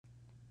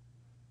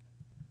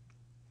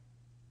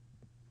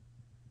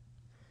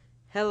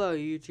Hello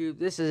YouTube,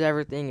 this is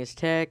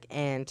Everythingistech,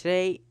 and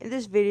today in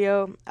this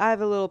video I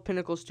have a little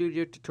Pinnacle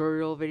Studio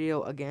tutorial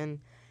video again,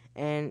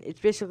 and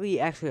it's basically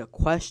actually a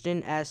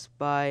question asked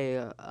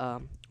by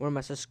one of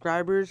my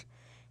subscribers,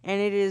 and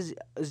it is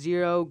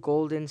zero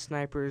golden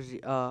snipers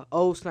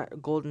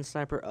golden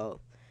sniper O.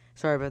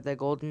 Sorry about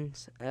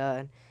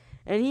that,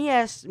 and he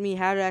asked me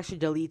how to actually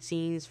delete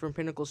scenes from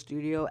Pinnacle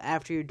Studio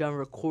after you're done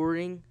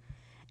recording,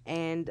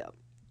 and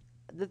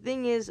the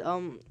thing is,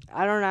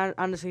 I don't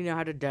honestly know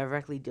how to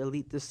directly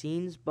delete the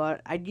scenes,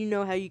 but I do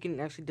know how you can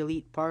actually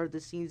delete part of the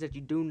scenes that you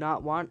do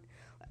not want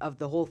of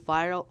the whole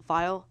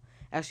file.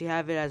 Actually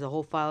have it as a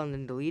whole file and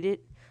then delete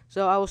it.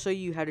 So I will show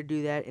you how to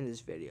do that in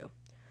this video.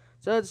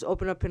 So let's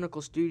open up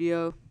Pinnacle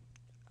Studio.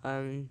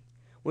 When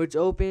it's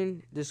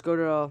open, just go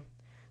to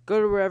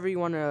wherever you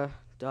want to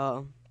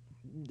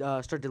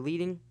start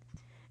deleting.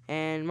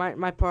 And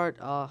my part,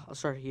 I'll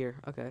start here.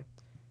 Okay,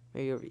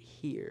 maybe over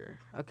here.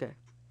 Okay.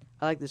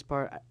 I like this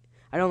part.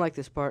 I don't like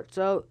this part.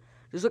 So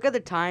just look at the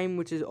time,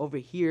 which is over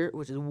here,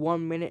 which is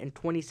 1 minute and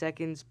 20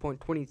 seconds,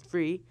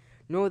 .23.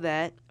 Know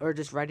that, or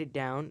just write it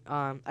down.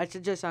 I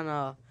suggest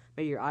on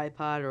maybe your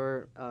iPod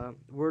or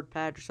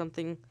WordPad or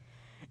something,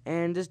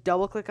 and just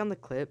double click on the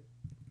clip,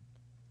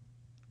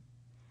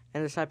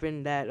 and just type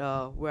in that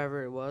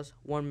wherever it was,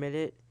 1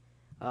 minute,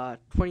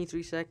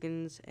 23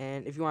 seconds,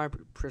 and if you want to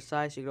be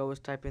precise, you can always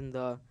type in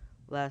the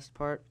last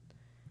part,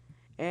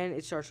 and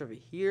it starts over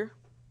here.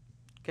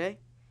 Okay.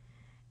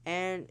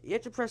 And you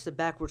have to press the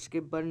backward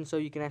skip button so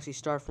you can actually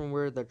start from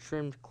where the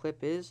trimmed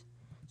clip is.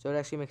 So it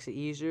actually makes it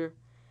easier.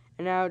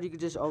 And now you can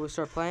just always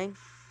start playing.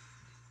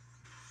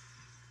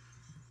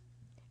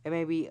 And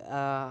maybe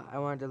I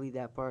want to delete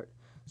that part.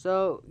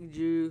 So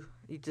you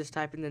just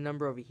type in the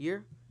number over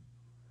here.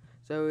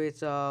 So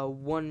it's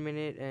 1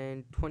 minute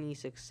and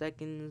 26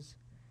 seconds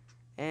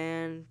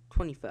and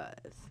 25.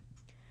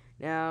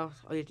 Now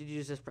all you have to do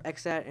is just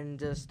X that and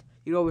just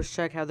you always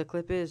check how the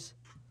clip is.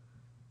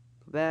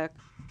 Go back.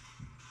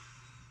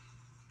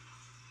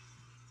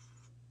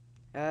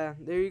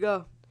 There you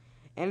go.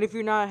 And if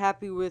you're not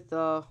happy with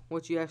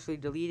what you actually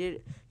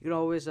deleted, you can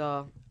always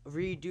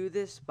redo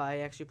this by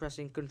actually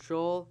pressing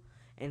Control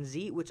and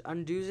Z, which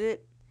undoes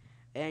it.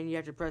 And you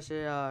have to press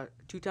it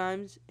 2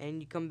 times,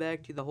 and you come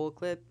back to the whole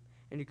clip,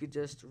 and you could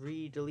just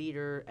re-delete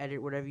or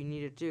edit whatever you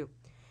needed to.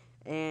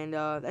 And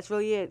that's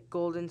really it,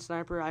 Golden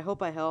Sniper. I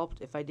hope I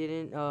helped. If I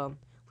didn't,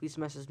 please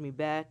message me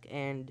back,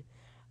 and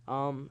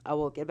I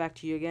will get back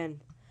to you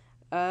again.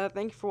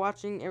 Thank you for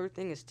watching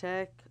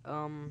Everythingistech.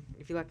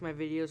 If you like my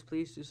videos,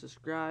 please do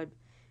subscribe.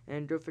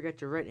 And don't forget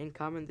to rate and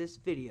comment this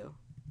video.